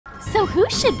So who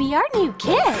should be our new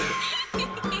kid?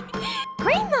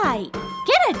 Green light!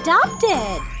 Get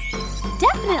adopted!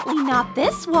 Definitely not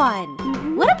this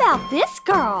one. What about this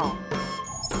girl?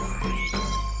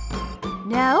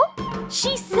 No?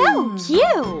 She's so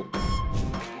cute!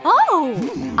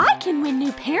 Oh! I can win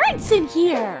new parents in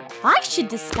here! I should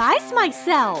disguise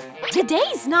myself!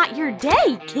 Today's not your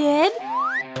day, kid!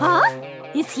 Huh?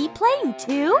 Is he playing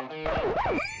too?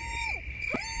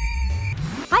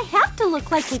 I have to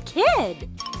look like a kid!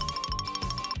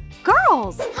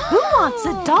 Girls, who wants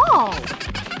a doll?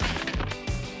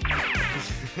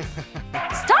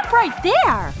 Stop right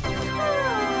there!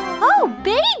 Oh,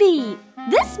 baby!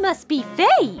 This must be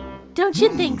fate! Don't you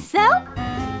think so?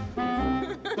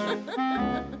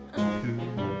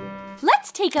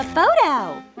 Let's take a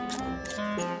photo!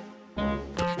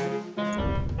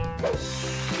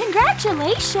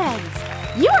 Congratulations!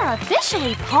 You are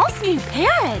officially Paul's new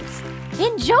parents!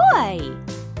 Enjoy!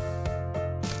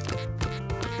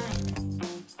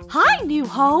 Hi, new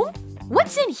home!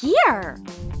 What's in here?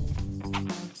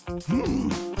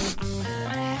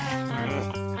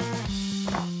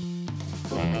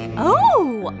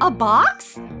 Oh, a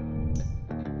box?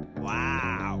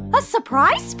 Wow! A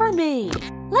surprise for me!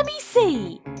 Let me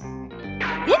see.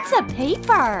 It's a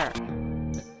paper.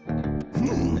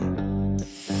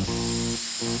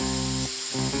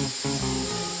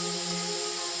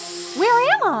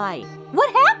 Where am I?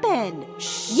 What happened?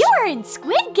 You're in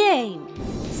Squid Game.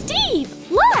 Steve,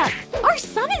 look! Our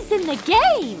son is in the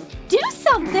game. Do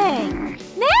something!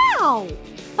 Now!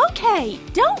 Okay,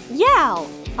 don't yell.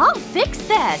 I'll fix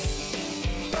this.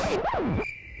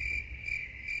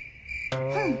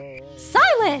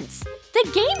 Silence! The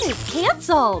game is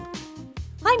canceled.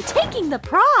 I'm taking the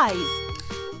prize.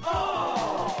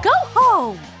 Go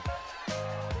home.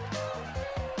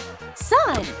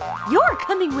 Son, you're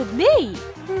coming with me.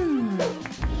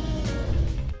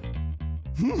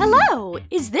 Hello,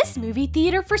 is this movie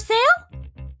theater for sale?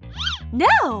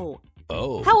 No.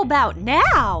 Oh. How about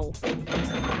now?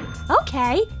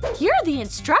 Okay, here are the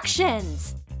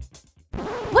instructions.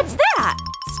 What's that?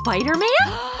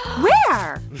 Spider-Man?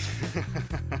 Where?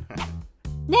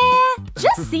 Nah,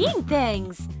 just seeing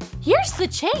things. Here's the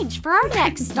change for our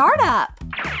next startup.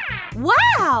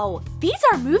 Wow! These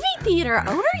are movie theater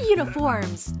owner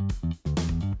uniforms.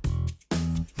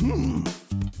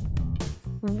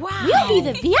 Wow! We'll be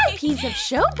the VIPs of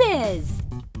showbiz.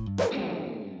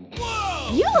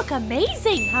 Whoa! You look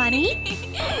amazing, honey.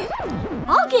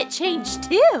 I'll get changed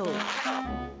too.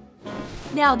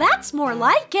 Now that's more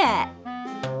like it.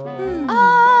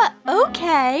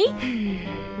 Okay.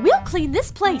 We'll clean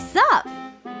this place up.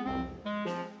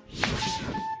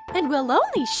 And we'll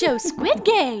only show Squid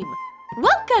Game.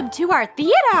 Welcome to our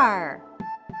theater.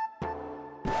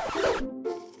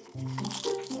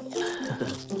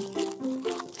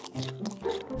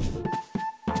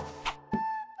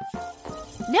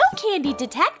 No candy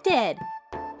detected.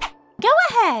 Go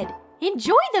ahead,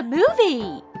 enjoy the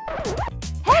movie.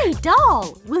 Hey,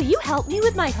 doll, will you help me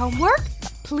with my homework,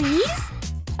 please?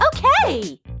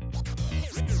 Okay.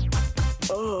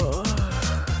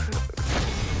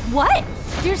 What?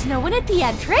 There's no one at the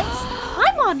entrance?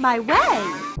 I'm on my way.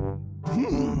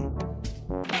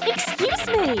 Excuse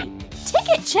me.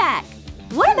 Ticket check.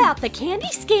 What about the candy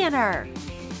scanner?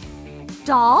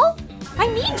 Doll? I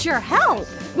need your help.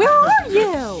 Where are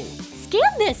you?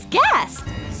 Scan this guest.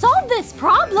 Solve this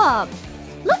problem.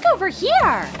 Look over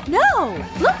here. No,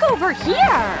 look over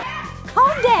here.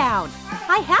 Calm down.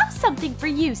 I have something for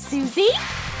you, Susie.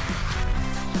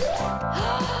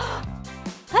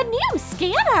 A new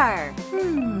scanner.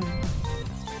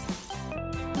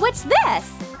 What's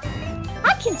this?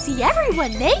 I can see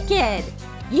everyone naked.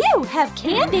 You have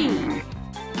candy.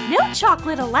 No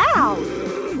chocolate allowed.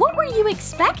 What were you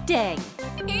expecting?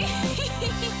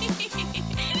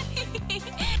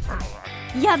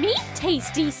 Yummy,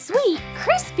 tasty, sweet,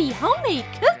 crispy homemade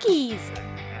cookies.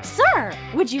 Sir,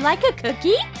 would you like a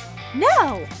cookie?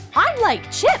 No, I'd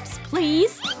like chips,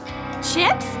 please.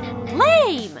 Chips?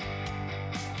 Lame.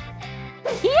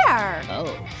 Here.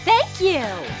 Oh. Thank you.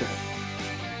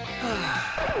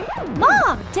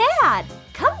 Mom, Dad,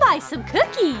 come buy some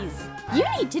cookies. You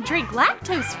need to drink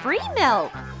lactose-free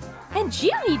milk. And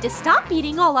you need to stop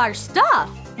eating all our stuff.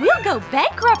 We'll go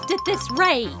bankrupt at this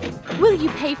rate. Will you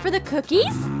pay for the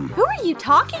cookies? Who are you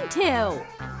talking to?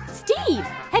 Steve,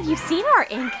 have you seen our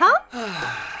income?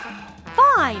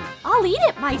 Fine, I'll eat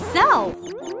it myself.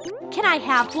 Can I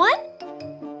have one?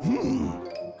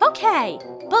 Okay,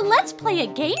 but let's play a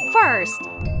game first.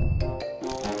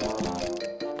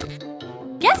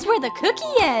 Guess where the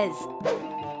cookie is?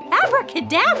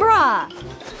 Abracadabra!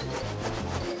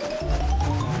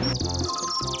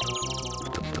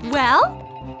 Well,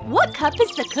 what cup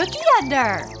is the cookie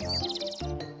under?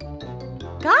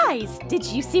 Guys, did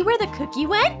you see where the cookie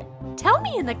went? Tell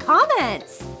me in the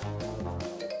comments.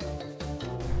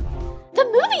 The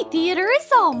movie theater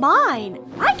is all mine.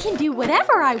 I can do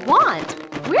whatever I want.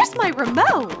 Where's my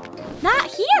remote? Not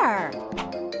here.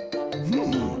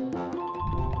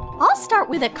 I'll start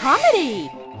with a comedy.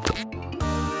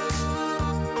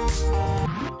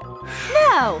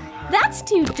 No, that's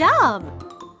too dumb.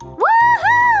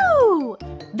 Woohoo!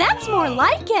 That's more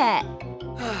like it.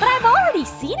 But I've already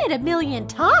seen it a million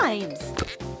times.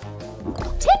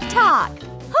 TikTok!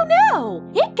 Oh no!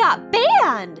 It got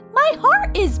banned! My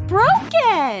heart is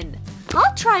broken!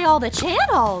 I'll try all the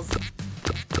channels.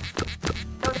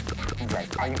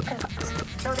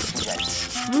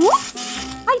 Whoops!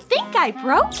 I think I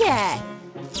broke it.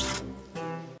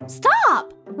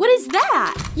 Stop! What is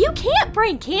that? You can't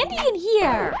bring candy in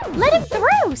here. Let him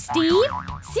through, Steve.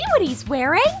 See what he's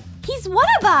wearing? He's one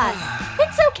of us.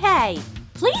 It's okay.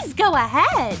 Please go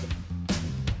ahead.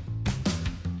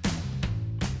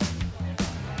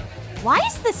 Why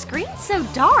is the screen so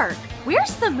dark?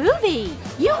 Where's the movie?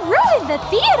 You ruined the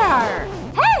theater!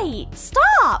 Hey,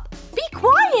 stop! Be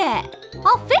quiet!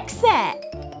 I'll fix it!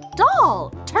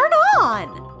 Doll, turn on!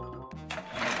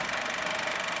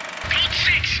 Code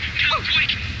 6! Come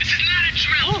quick! This is not a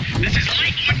drill! This is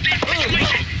life or death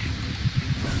situation!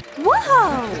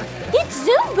 Whoa! It's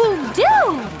Zoom Boom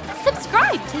Doom!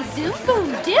 Subscribe to Zoom Boom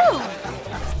Doom!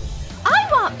 I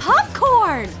want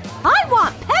popcorn! I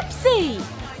want Pepsi!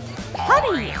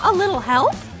 Honey, a little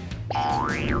help?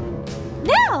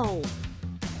 No!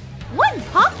 One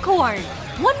popcorn!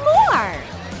 One more!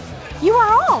 You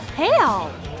are all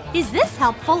pale! Is this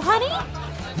helpful, honey?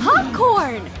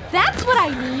 Popcorn! That's what I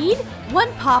need!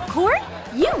 One popcorn?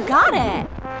 You got it!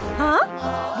 Huh?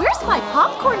 Where's my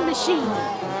popcorn machine?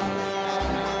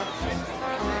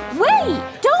 Wait!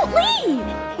 Don't leave!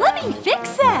 Let me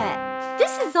fix it!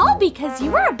 This is all because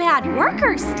you are a bad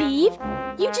worker, Steve!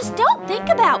 You just don't think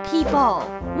about people!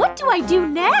 What do I do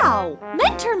now?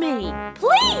 Mentor me,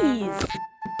 please!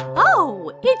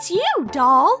 Oh, it's you,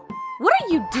 doll! What are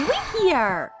you doing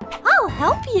here? I'll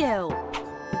help you!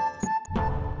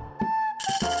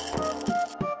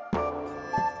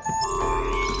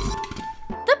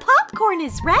 The popcorn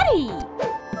is ready!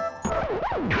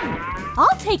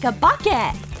 I'll take a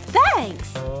bucket!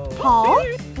 Thanks! Paul,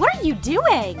 what are you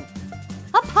doing?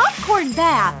 A popcorn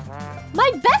bath!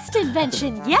 My best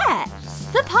invention yet!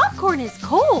 The popcorn is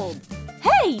cold!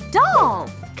 Hey, doll!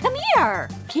 Come here!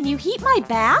 Can you heat my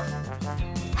bath?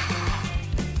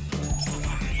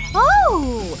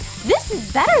 Oh! This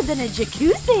is better than a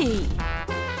jacuzzi!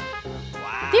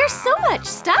 Wow. There's so much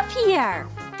stuff here!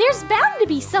 There's bound to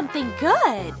be something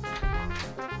good!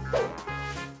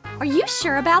 Are you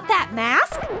sure about that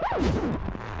mask?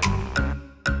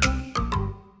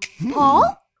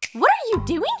 Paul? What are you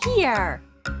doing here?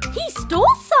 He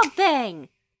stole something!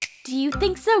 Do you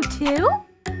think so too?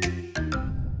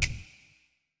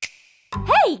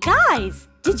 Hey guys!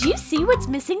 Did you see what's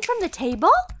missing from the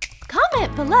table?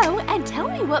 Comment below and tell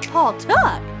me what Paul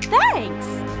took. Thanks!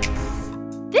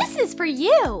 This is for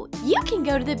you! You can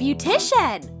go to the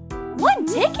beautician! One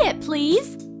ticket,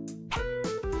 please!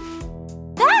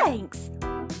 Thanks!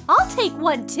 I'll take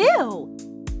one too!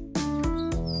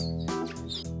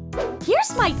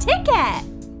 Here's my ticket!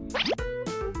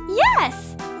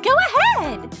 Yes! Go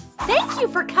ahead! Thank you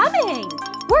for coming!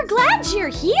 We're glad you're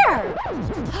here!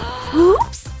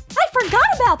 Oops! I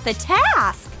forgot about the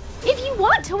task! If you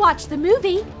want to watch the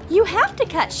movie, you have to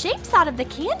cut shapes out of the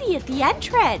candy at the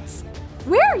entrance.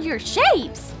 Where are your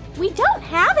shapes? We don't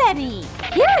have any.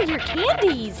 Here are your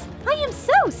candies. I am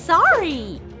so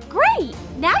sorry. Great!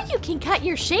 Now you can cut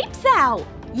your shapes out.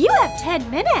 You have 10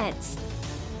 minutes.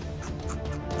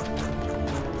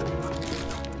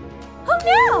 Oh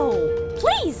no!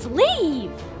 Please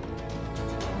leave!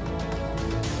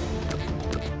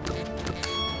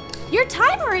 Your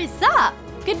timer is up.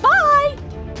 Goodbye!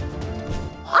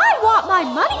 I want my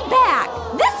money back!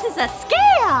 This is a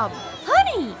scam!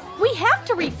 Honey, we have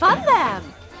to refund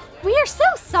them. We are so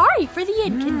sorry for the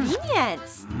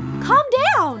inconvenience. Calm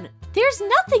down. There's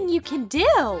nothing you can do.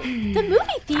 The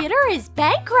movie theater is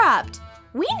bankrupt.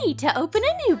 We need to open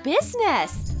a new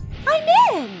business. I'm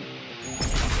in.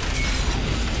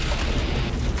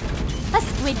 A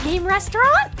Squid Game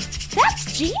restaurant?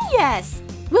 That's genius!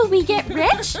 Will we get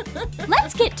rich?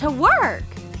 Let's get to work.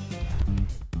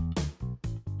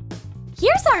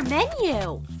 Here's our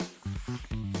menu.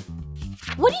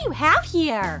 What do you have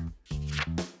here?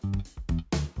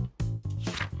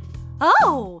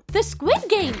 Oh, the Squid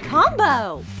Game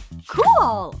combo.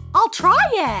 Cool, I'll try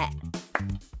it.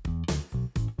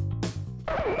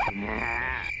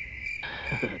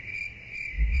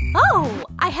 Oh,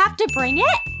 I have to bring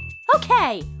it?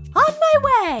 Okay, on my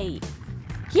way.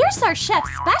 Here's our chef's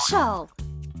special.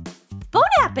 Bon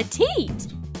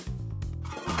appetit!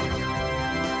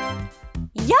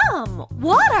 Yum!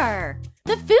 Water!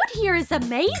 The food here is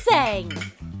amazing!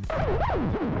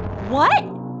 What?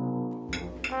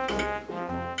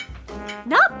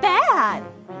 Not bad!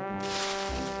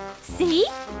 See?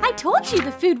 I told you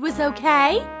the food was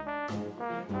okay!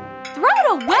 Throw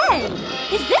it away!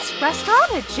 Is this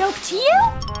restaurant a joke to you?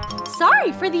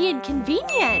 Sorry for the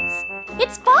inconvenience!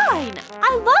 It's fine!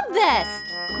 I love this!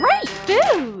 Great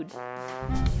food!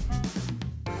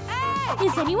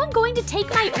 Is anyone going to take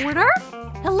my order?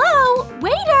 Hello?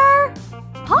 Waiter!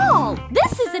 Paul,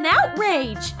 this is an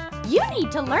outrage! You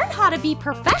need to learn how to be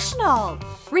professional!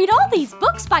 Read all these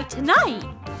books by tonight!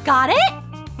 Got it?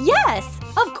 Yes,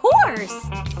 of course!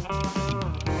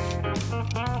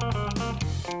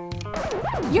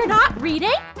 You're not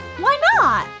reading? Why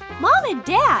not? Mom and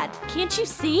Dad, can't you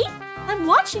see? I'm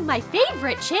watching my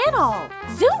favorite channel,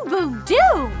 Zoom Boom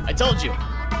Doom! I told you.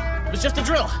 It was just a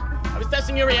drill. I was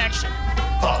testing your reaction.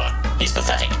 Father, he's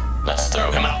pathetic. Let's throw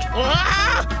him out.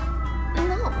 Ah!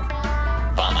 No.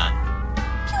 Father.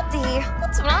 Cutie,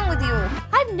 what's wrong with you?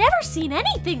 I've never seen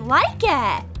anything like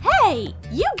it! Hey,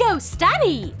 you go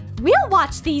study! We'll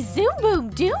watch these Zoom Boom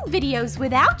Doom videos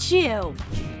without you!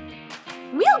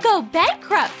 We'll go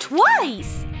bankrupt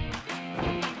twice!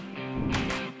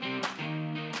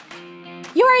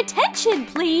 Your attention,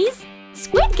 please!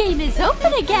 Squid Game is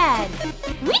open again!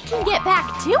 We can get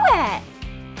back to it!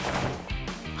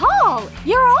 Paul,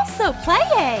 you're also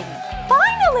playing!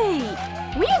 Finally!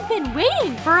 We have been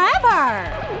waiting forever!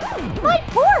 My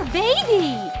poor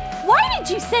baby! Why did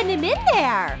you send him in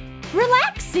there?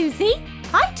 Relax, Susie.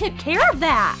 I took care of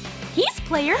that. He's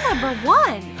player number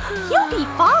 1. He'll be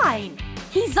fine.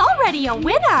 He's already a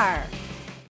winner.